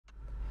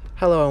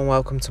Hello and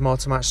welcome to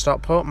Motormatch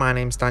Stockport. My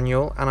name's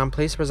Daniel and I'm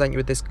pleased to present you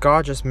with this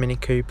gorgeous Mini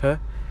Cooper.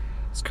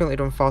 It's currently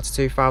done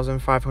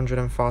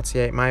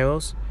 42,548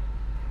 miles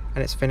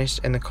and it's finished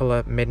in the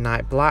colour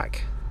Midnight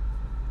Black.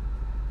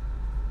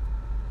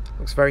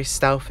 Looks very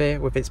stealthy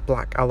with its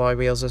black alloy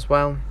wheels as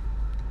well.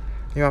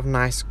 You have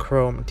nice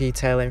chrome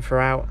detailing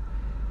throughout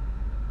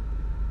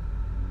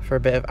for a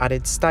bit of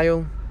added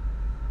style.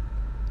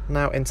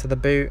 Now into the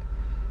boot.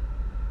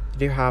 You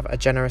do have a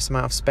generous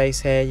amount of space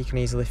here, you can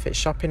easily fit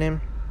shopping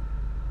in.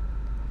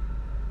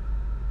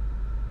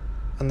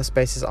 And the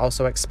space is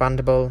also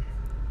expandable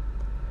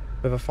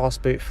with a false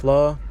boot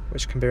floor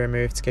which can be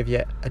removed to give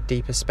you a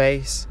deeper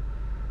space.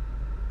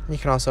 You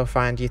can also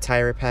find your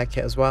tyre repair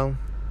kit as well.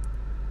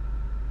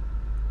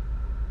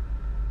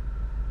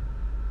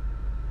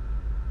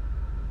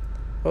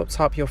 Up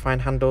top you'll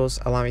find handles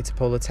allowing you to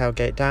pull the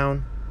tailgate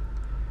down,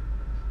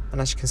 and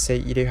as you can see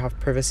you do have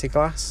privacy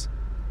glass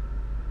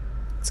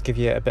to give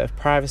you a bit of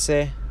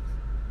privacy,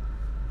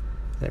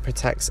 and it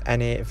protects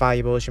any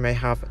valuables you may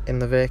have in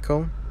the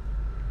vehicle.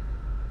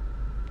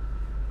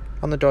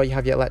 On the door you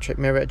have your electric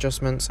mirror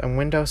adjustments and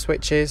window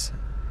switches,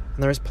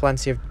 and there is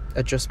plenty of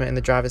adjustment in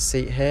the driver's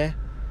seat here.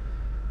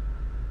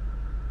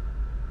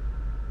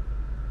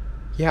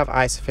 You have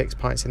ISOFIX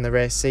points in the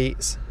rear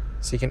seats,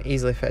 so you can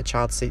easily fit a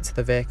child seat to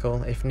the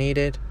vehicle if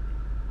needed.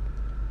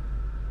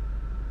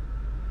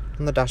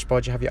 On the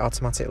dashboard you have your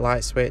automatic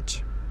light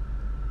switch.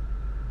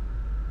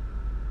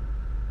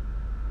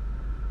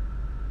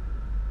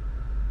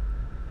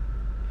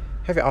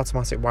 You have your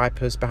automatic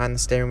wipers behind the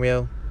steering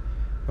wheel.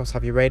 You also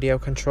have your radio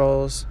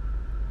controls,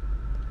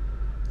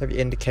 you have your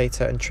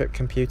indicator and trip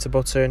computer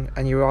button,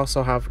 and you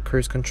also have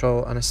cruise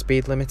control and a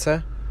speed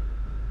limiter.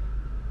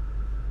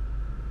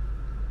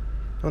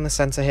 On the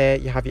centre here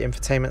you have your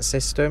infotainment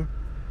system.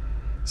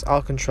 It's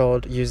all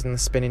controlled using the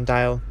spinning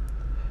dial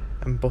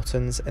and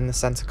buttons in the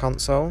centre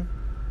console.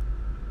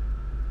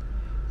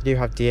 You do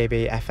have DAB,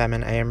 FM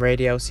and AM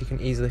radio, so you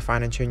can easily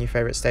find and tune your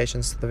favourite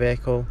stations to the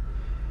vehicle.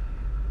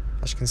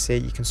 As you can see,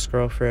 you can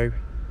scroll through.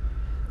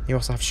 You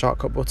also have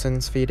shortcut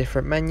buttons for your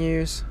different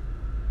menus.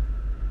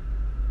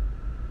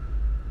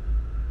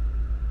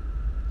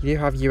 You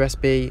do have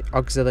USB,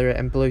 auxiliary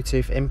and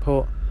Bluetooth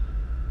input,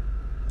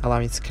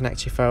 allowing you to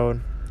connect your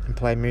phone and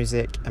play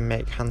music and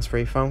make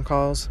hands-free phone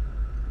calls.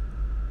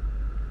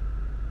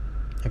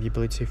 You have your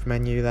Bluetooth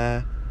menu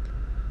there.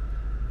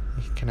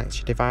 You can connect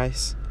your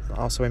device and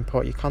also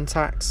import your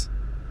contacts.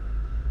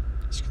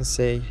 As you can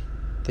see,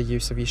 the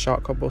use of your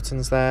shortcut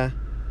buttons there.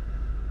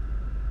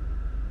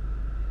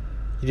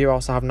 You do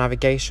also have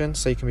navigation,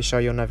 so you can be sure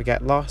you'll never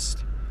get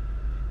lost.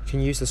 You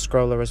can use the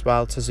scroller as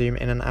well to zoom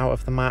in and out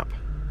of the map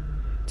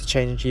to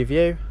change your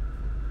view.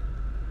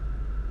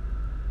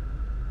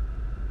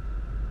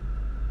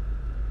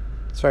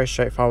 It's very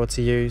straightforward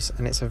to use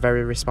and it's a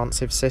very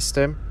responsive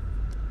system.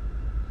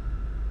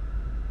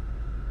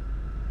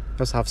 You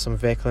also have some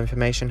vehicle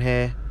information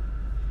here,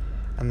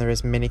 and there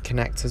is Mini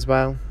Connect as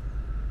well.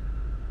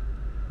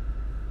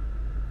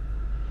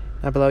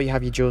 Now below you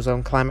have your dual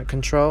zone climate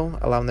control,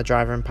 allowing the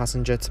driver and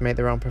passenger to make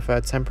their own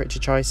preferred temperature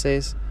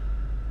choices.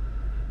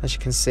 As you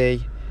can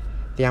see,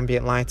 the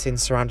ambient lighting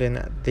surrounding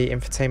the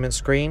infotainment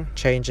screen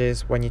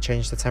changes when you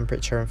change the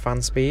temperature and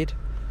fan speed.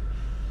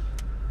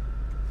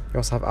 You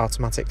also have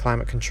automatic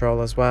climate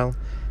control as well,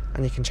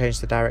 and you can change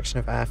the direction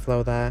of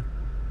airflow there.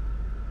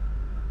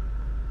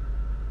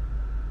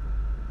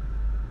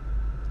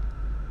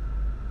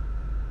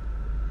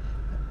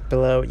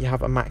 Below you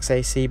have a max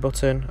AC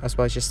button as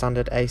well as your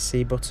standard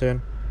AC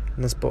button,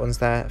 and there's buttons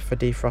there for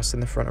defrosting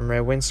the front and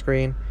rear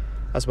windscreen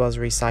as well as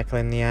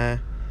recycling the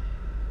air.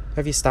 You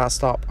have your start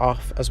stop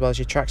off as well as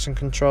your traction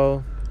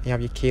control. You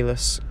have your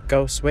keyless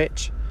go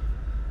switch.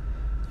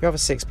 You have a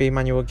 6-speed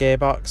manual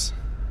gearbox.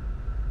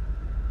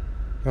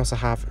 You also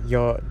have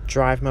your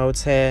drive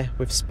modes here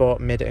with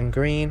sport, mid and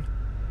green.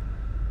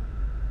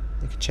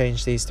 You can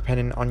change these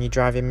depending on your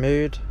driving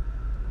mood.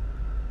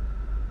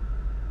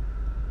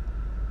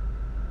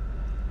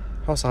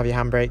 You also have your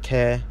handbrake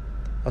here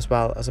as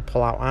well as a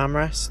pull-out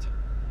armrest.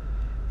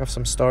 You have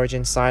some storage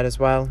inside as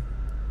well.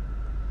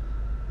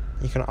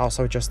 You can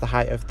also adjust the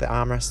height of the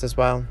armrest as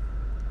well,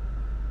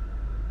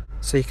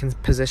 so you can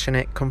position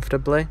it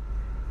comfortably.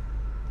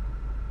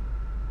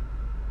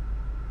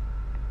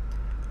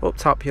 Up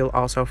top you'll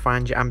also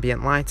find your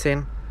ambient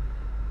lighting,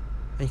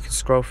 and you can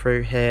scroll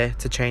through here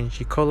to change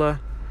your colour.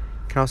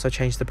 You can also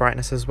change the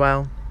brightness as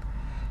well.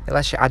 It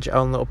lets you add your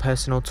own little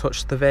personal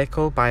touch to the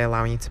vehicle by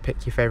allowing you to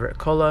pick your favourite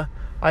colour,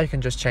 or you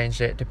can just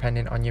change it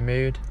depending on your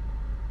mood.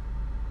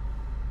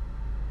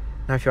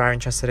 Now if you are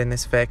interested in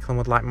this vehicle and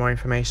would like more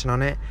information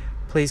on it,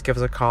 please give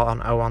us a call on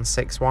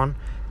 0161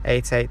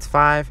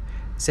 885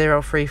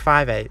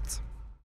 0358.